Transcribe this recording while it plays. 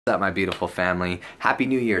What's up, my beautiful family? Happy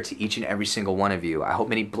New Year to each and every single one of you. I hope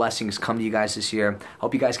many blessings come to you guys this year. I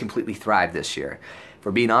hope you guys completely thrive this year. If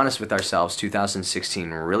we're being honest with ourselves, 2016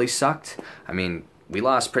 really sucked. I mean, we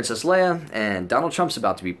lost Princess Leia and Donald Trump's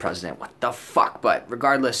about to be president. What the fuck? But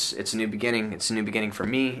regardless, it's a new beginning. It's a new beginning for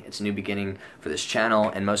me. It's a new beginning for this channel.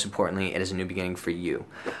 And most importantly, it is a new beginning for you.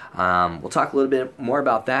 We'll talk a little bit more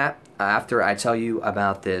about that after I tell you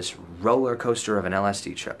about this roller coaster of an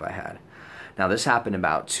LSD trip I had. Now, this happened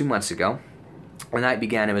about 2 months ago. The night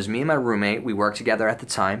began, it was me and my roommate. We worked together at the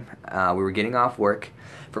time. We were getting off work.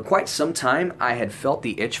 For quite some time, I had felt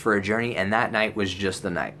the itch for a journey, and that night was just the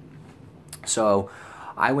night. So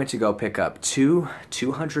I went to go pick up two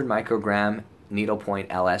 200 microgram needlepoint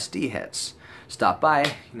LSD hits. Stop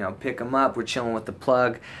by, pick them up. We're chilling with the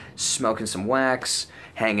plug, smoking some wax,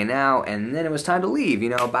 hanging out, and then it was time to leave.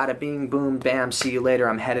 Bada bing, boom, bam, see you later.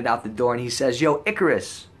 I'm headed out the door, and he says, "Yo,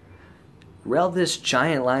 Icarus, rail this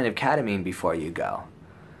giant line of ketamine before you go."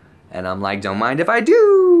 And I'm like, "Don't mind if I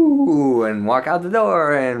do," and walk out the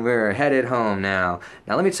door, and we're headed home now.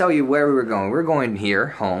 Now let me tell you where we were going. We were going here,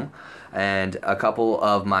 home, and a couple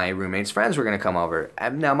of my roommate's friends were going to come over.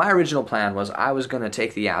 And now my original plan was I was going to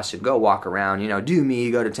take the acid, go walk around, do me,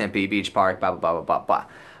 go to Tempe Beach Park, blah, blah, blah, blah, blah, blah.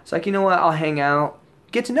 It's like, you know what, I'll hang out,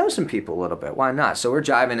 get to know some people a little bit. Why not? So we're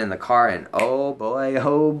driving in the car, and oh boy,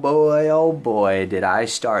 oh boy, oh boy, did I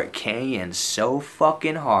start K'ing so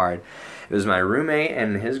fucking hard. It was my roommate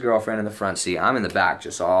and his girlfriend in the front seat. I'm in the back,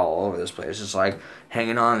 just all over this place, just like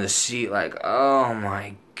hanging on the seat, like, oh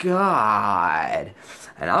my god.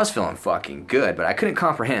 And I was feeling fucking good, but I couldn't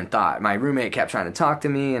comprehend thought. My roommate kept trying to talk to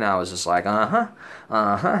me, and I was just like,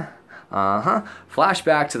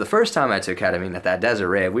 Flashback to the first time I took ketamine at that desert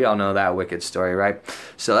rave. We all know that wicked story, right?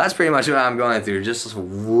 So that's pretty much what I'm going through. Just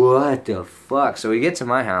what the fuck? So we get to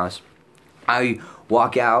my house. I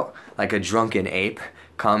walk out like a drunken ape,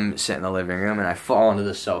 come sit in the living room, and I fall onto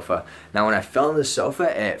the sofa. Now when I fell on the sofa,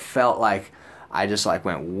 it felt like I just like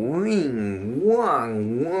went wing,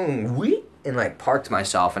 wong, wong, wee, and like parked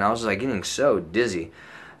myself, and I was like getting so dizzy.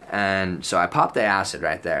 And so I popped the acid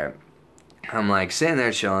right there. I'm like sitting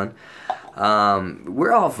there chilling.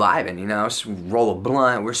 We're all vibing, roll a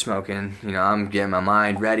blunt, we're smoking, I'm getting my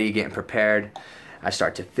mind ready, getting prepared. I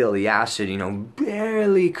start to feel the acid,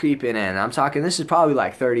 barely creeping in. I'm talking, this is probably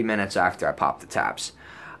like 30 minutes after I popped the taps.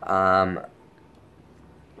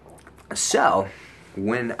 So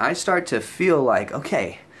when I start to feel like,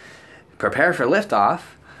 okay, prepare for liftoff,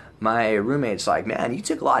 my roommate's like, "Man, you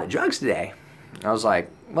took a lot of drugs today." I was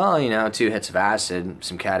like, "Well, 2 hits of acid,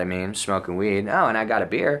 some ketamine, smoking weed. Oh, and I got a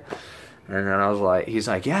beer." And then I was like, he's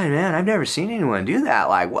like, "Yeah, man, I've never seen anyone do that.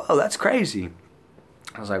 Like, whoa, that's crazy."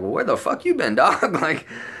 I was like, "Well, where the fuck you been, dog?"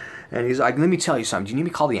 And he's like, "Let me tell you something. Do you need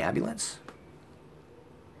me to call the ambulance?"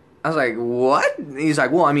 I was like, "What?" He's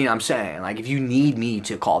like, "Well, I'm saying, like, if you need me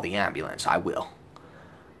to call the ambulance, I will."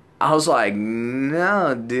 I was like,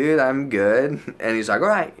 "No, dude, I'm good." And he's like, "All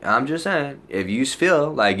right, I'm just saying, if you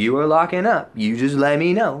feel like you are locking up, you just let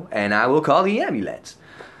me know, and I will call the ambulance."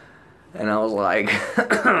 And I was like,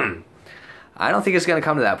 I don't think it's going to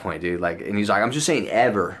come to that point, dude. And he's like, "I'm just saying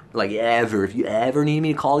ever, if you ever need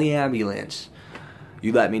me to call the ambulance,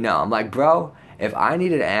 you let me know." I'm like, "Bro, if I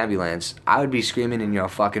needed an ambulance, I would be screaming in your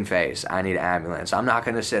fucking face, I need an ambulance. I'm not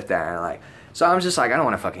going to sit there and So I'm just like, I don't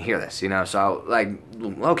want to fucking hear this, So,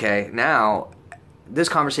 okay, now this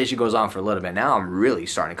conversation goes on for a little bit. Now I'm really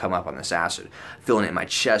starting to come up on this acid. Feeling it in my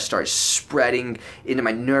chest, starts spreading into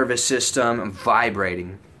my nervous system. I'm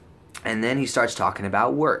vibrating. And then he starts talking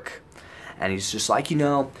about work. And he's just like,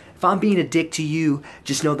 if I'm being a dick to you,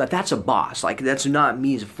 just know that that's a boss. That's not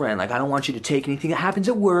me as a friend. I don't want you to take anything that happens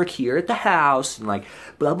at work here at the house. And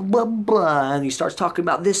blah, blah, blah, blah. And he starts talking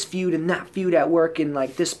about this feud and that feud at work. And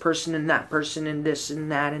this person and that person and this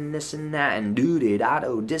and that and this and that. And do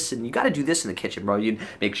this. And you got to do this in the kitchen, bro. You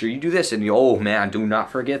make sure you do this. And oh, man, do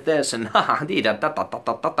not forget this. And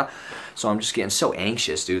so I'm just getting so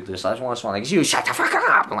anxious, dude. I just want to you shut the fuck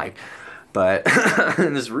up. But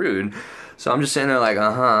it's rude. So I'm just sitting there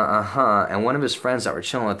and one of his friends that were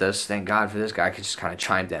chilling with us, thank God for this guy, just kind of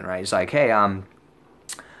chimed in, right? He's like, "Hey,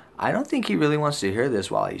 I don't think he really wants to hear this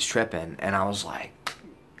while he's tripping." And I was like,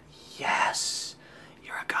 "Yes,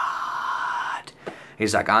 you're a god."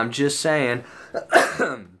 He's like, "I'm just saying."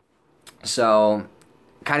 So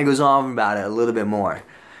kind of goes on about it a little bit more.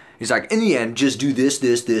 He's like, "In the end, just do this,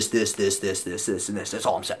 and this. That's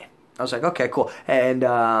all I'm saying." I was like, "Okay, cool. And,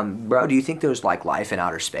 bro, do you think there's, life in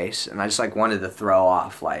outer space?" And I just, wanted to throw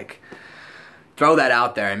off, throw that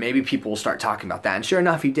out there, and maybe people will start talking about that. And sure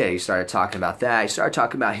enough, he did. He started talking about that. He started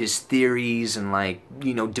talking about his theories and, like,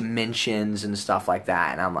 you know, dimensions and stuff like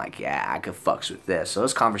that. And I'm like, yeah, I could fucks with this. So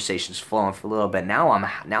this conversation's flowing for a little bit. Now I'm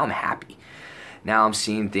happy. Now I'm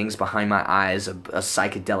seeing things behind my eyes, a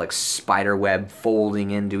psychedelic spider web folding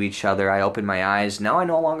into each other. I open my eyes. Now I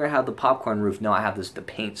no longer have the popcorn roof. No, I have the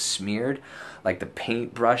paint smeared, like the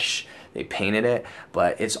paintbrush. They painted it,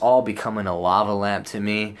 but it's all becoming a lava lamp to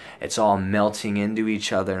me. It's all melting into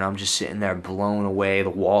each other, and I'm just sitting there blown away. The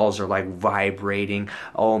walls are like vibrating.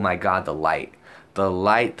 Oh my God, the light. The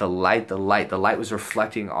light was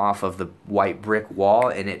reflecting off of the white brick wall,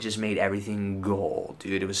 and it just made everything gold,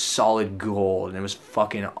 dude. It was solid gold, and it was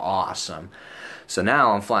fucking awesome. So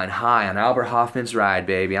now I'm flying high on Albert Hoffman's ride,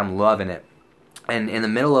 baby. I'm loving it. And in the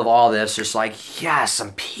middle of all this, just like, yes,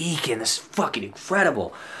 I'm peaking. This is fucking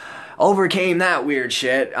incredible. Overcame that weird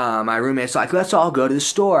shit. My roommate's like, let's all go to the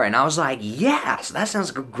store. And I was like, yes, that sounds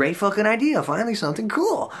like a great fucking idea. Finally something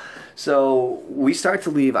cool. So we start to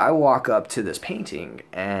leave. I walk up to this painting,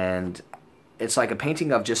 and it's like a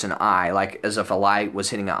painting of just an eye, like as if a light was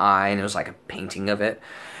hitting an eye, and it was like a painting of it.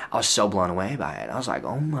 I was so blown away by it. I was like,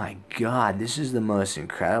 oh my God, this is the most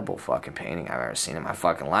incredible fucking painting I've ever seen in my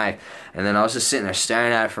fucking life. And then I was just sitting there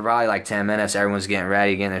staring at it for probably like 10 minutes. Everyone's getting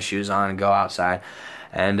ready, getting their shoes on, and go outside.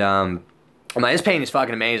 And I'm like, this painting's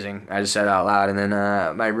fucking amazing. I just said it out loud. And then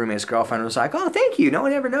my roommate's girlfriend was like, oh, thank you. No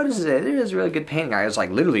one ever notices it. It is a really good painting. I was like,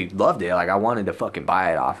 literally loved it. Like, I wanted to fucking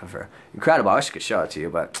buy it off of her. Incredible. I wish I could show it to you,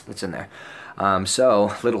 but it's in there.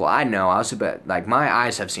 So little I know, I was a bit like, my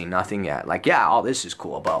eyes have seen nothing yet. Like, yeah, all this is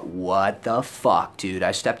cool, but what the fuck, dude?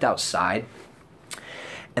 I stepped outside,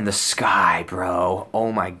 and the sky, bro.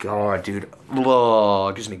 Oh my God, dude. Whoa,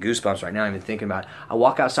 it gives me goosebumps right now even thinking about it. I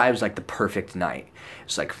walk outside, it was like the perfect night.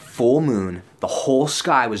 It's like full moon. The whole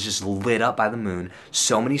sky was just lit up by the moon.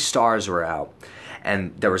 So many stars were out.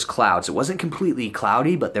 And there was clouds. It wasn't completely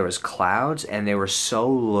cloudy, but there was clouds, and they were so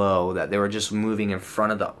low that they were just moving in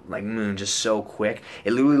front of the like moon just so quick.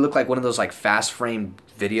 It literally looked like one of those like fast frame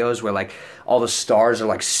videos where like all the stars are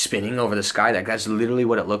like spinning over the sky. That's literally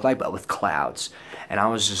what it looked like, but with clouds. And I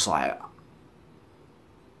was just like,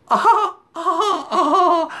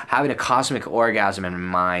 having a cosmic orgasm in my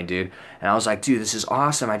mind, dude. And I was like, dude, this is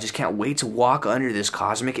awesome. I just can't wait to walk under this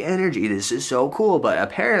cosmic energy. This is so cool. But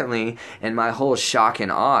apparently, in my whole shock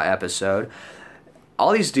and awe episode,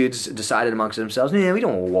 all these dudes decided amongst themselves, man, we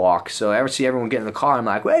don't walk. So I ever see everyone get in the car, I'm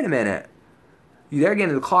like, wait a minute. They're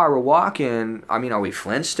getting in the car, we're walking. I mean, are we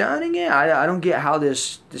Flintstoning it? I don't get how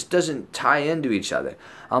this doesn't tie into each other.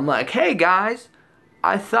 I'm like, hey, guys,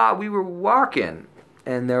 I thought we were walking.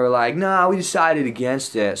 And they were like, no, we decided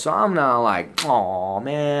against it. So I'm now like, oh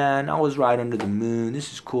man, I was right under the moon.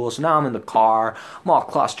 This is cool. So now I'm in the car. I'm all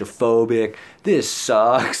claustrophobic. This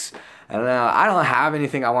sucks. And I don't have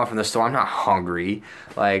anything I want from the store. I'm not hungry.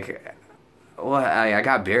 Like, what? I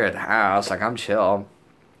got beer at the house. Like, I'm chill.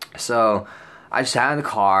 So I just sat in the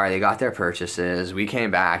car. They got their purchases. We came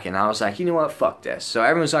back, and I was like, you know what? Fuck this. So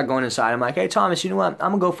everyone started going inside. I'm like, hey, Thomas, you know what? I'm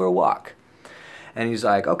going to go for a walk. And he's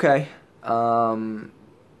like, okay.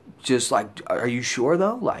 Just like, are you sure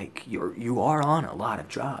though? Like, you are on a lot of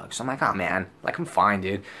drugs. I'm like, oh man, like, I'm fine,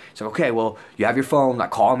 dude. So okay, well, you have your phone,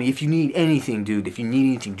 like, call me if you need anything, dude. If you need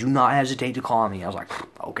anything, do not hesitate to call me. I was like,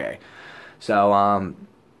 okay. So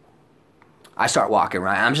I start walking,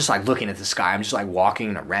 right? I'm just like looking at the sky. I'm just like walking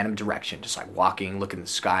in a random direction, just like walking, looking at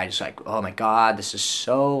the sky, just like, oh my God, this is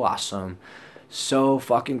so awesome, so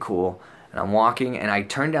fucking cool. And I'm walking, and I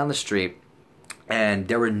turn down the street. And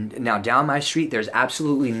there were, now down my street, there's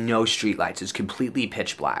absolutely no street lights. It's completely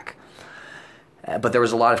pitch black. But there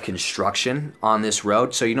was a lot of construction on this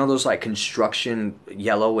road. So you know those like construction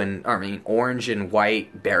yellow and, orange and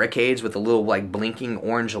white barricades with a little like blinking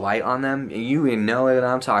orange light on them? You know what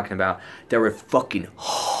I'm talking about. There were fucking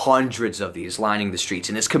hundreds of these lining the streets.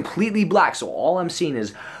 And it's completely black. So all I'm seeing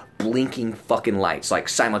is blinking fucking lights, like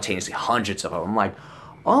simultaneously, hundreds of them. I'm like,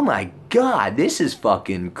 oh my God, this is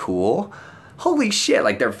fucking cool. Holy shit,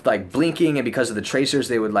 like they're like blinking, and because of the tracers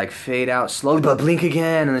they would like fade out slowly but blink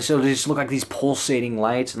again, and so they just look like these pulsating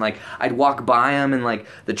lights, and like I'd walk by them and like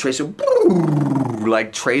the tracer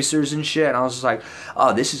like tracers and shit, and I was just like,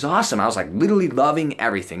 oh, this is awesome. I was like literally loving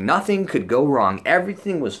everything. Nothing could go wrong.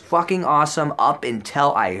 Everything was fucking awesome up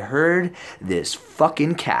until I heard this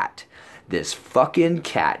fucking cat. This fucking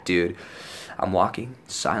cat, dude. I'm walking,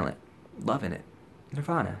 silent, loving it.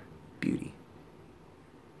 Nirvana, beauty.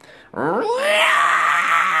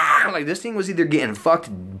 like this thing was either getting fucked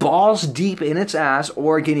balls deep in its ass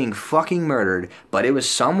or getting fucking murdered. But it was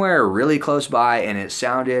somewhere really close by, and it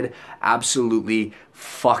sounded absolutely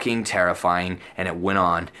fucking terrifying. And it went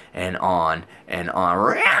on and on and on.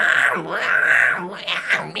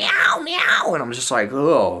 And I'm just like,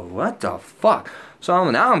 oh, what the fuck? So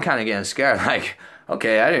now I'm kind of getting scared. Like,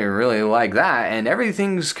 okay, I didn't really like that. And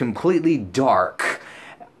everything's completely dark.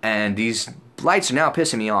 And these lights are now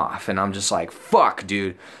pissing me off. And I'm just like, fuck,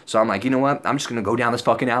 dude. So I'm like, you know what? I'm just going to go down this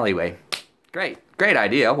fucking alleyway. Great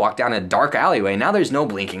idea. Walk down a dark alleyway. Now there's no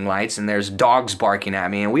blinking lights and there's dogs barking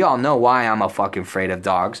at me. And we all know why I'm a fucking afraid of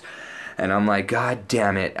dogs. And I'm like, God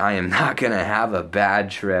damn it. I am not going to have a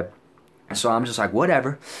bad trip. So I'm just like,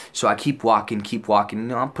 whatever. So I keep walking. You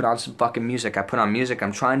know, I'll put on some fucking music. I put on music.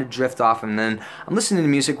 I'm trying to drift off, and then I'm listening to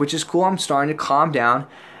music, which is cool. I'm starting to calm down.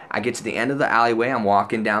 I get to the end of the alleyway. I'm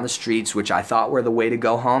walking down the streets, which I thought were the way to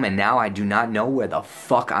go home, and now I do not know where the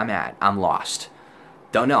fuck I'm at. I'm lost.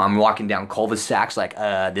 Don't know. I'm walking down cul-de-sacs like,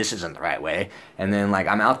 this isn't the right way. And then, like,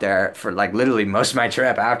 I'm out there for, like, literally most of my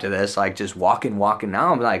trip after this, like, just walking.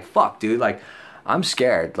 Now I'm like, fuck, dude, like, I'm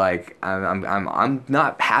scared. Like, I'm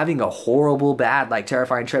not having a horrible, bad, like,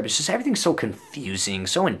 terrifying trip. It's just everything's so confusing,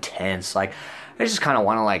 so intense. Like, I just kind of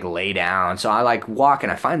want to, like, lay down. So I, like, walk,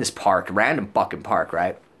 and I find this park, random fucking park,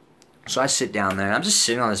 right? So I sit down there, and I'm just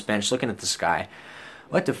sitting on this bench looking at the sky.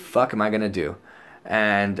 What the fuck am I going to do?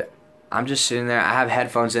 And I'm just sitting there. I have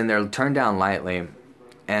headphones in there, turned down lightly,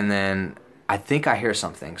 and then I think I hear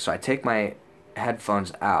something. So I take my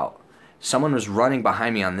headphones out. Someone was running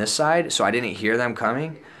behind me on this side, so I didn't hear them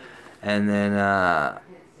coming. And then,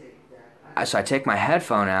 so I take my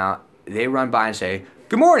headphone out. They run by and say,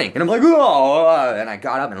 "Good morning." And I'm like, oh. And I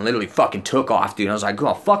got up and literally fucking took off, dude. I was like,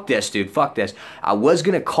 oh, fuck this, dude. Fuck this. I was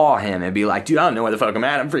going to call him and be like, dude, I don't know where the fuck I'm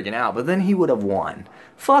at. I'm freaking out. But then he would have won.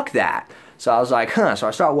 Fuck that. So I was like, huh. So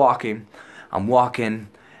I start walking. I'm walking.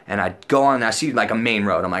 And I go on and I see like a main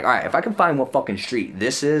road. I'm like, all right, if I can find what fucking street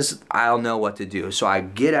this is, I'll know what to do. So I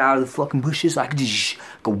get out of the fucking bushes like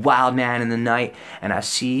a wild man in the night. And I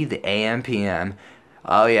see the AM PM.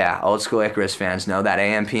 Oh yeah, old school Icarus fans know that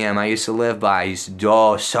AM PM I used to live by. I used to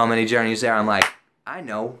do so many journeys there. I'm like, I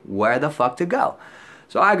know where the fuck to go.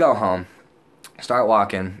 So I go home, start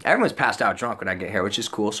walking. Everyone's passed out drunk when I get here, which is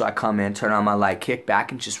cool. So I come in, turn on my light, kick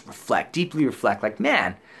back, and just reflect, deeply reflect. Like,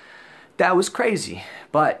 man, that was crazy.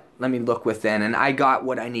 But let me look within, and I got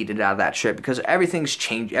what I needed out of that trip because everything's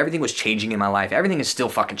changed. Everything was changing in my life. Everything is still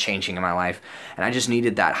fucking changing in my life, and I just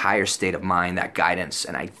needed that higher state of mind, that guidance,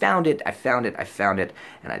 and I found it. I found it, and I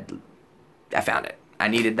found it. I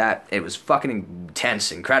needed that. It was fucking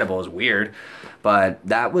intense, incredible. It was weird, but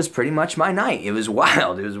that was pretty much my night. It was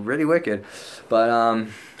wild. It was really wicked. But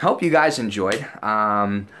hope you guys enjoyed.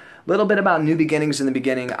 Little bit about new beginnings in the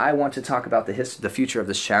beginning. I want to talk about the future of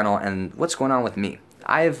this channel and what's going on with me.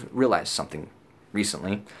 I have realized something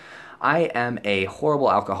recently. I am a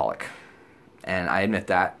horrible alcoholic, and I admit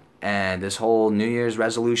that. And this whole New Year's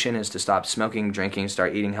resolution is to stop smoking, drinking,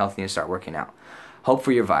 start eating healthy, and start working out. Hope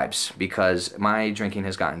for your vibes, because my drinking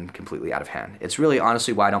has gotten completely out of hand. It's really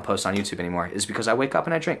honestly why I don't post on YouTube anymore, is because I wake up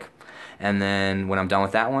and I drink. And then when I'm done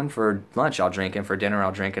with that one, for lunch I'll drink, and for dinner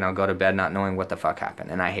I'll drink, and I'll go to bed not knowing what the fuck happened,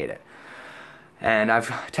 and I hate it. And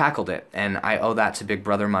I've tackled it, and I owe that to Big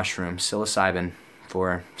Brother Mushroom, psilocybin,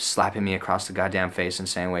 for slapping me across the goddamn face and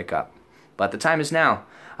saying wake up. But the time is now.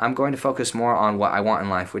 I'm going to focus more on what I want in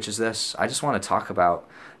life, which is this. I just want to talk about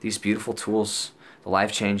these beautiful tools, the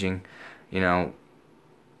life-changing, you know,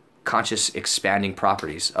 conscious expanding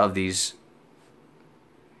properties of these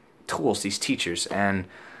tools, these teachers, and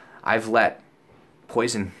I've let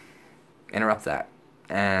poison interrupt that.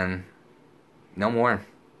 And no more.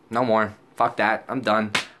 Fuck that. I'm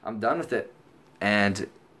done with it. And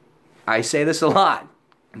I say this a lot,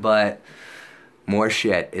 but more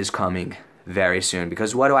shit is coming very soon,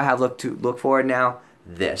 because what do I have to look forward now?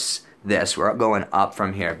 This. We're going up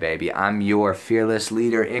from here, baby. I'm your fearless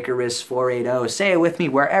leader, Icarus 480. Say it with me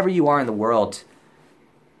wherever you are in the world.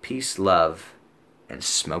 Peace, love, and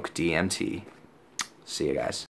smoke DMT. See you guys.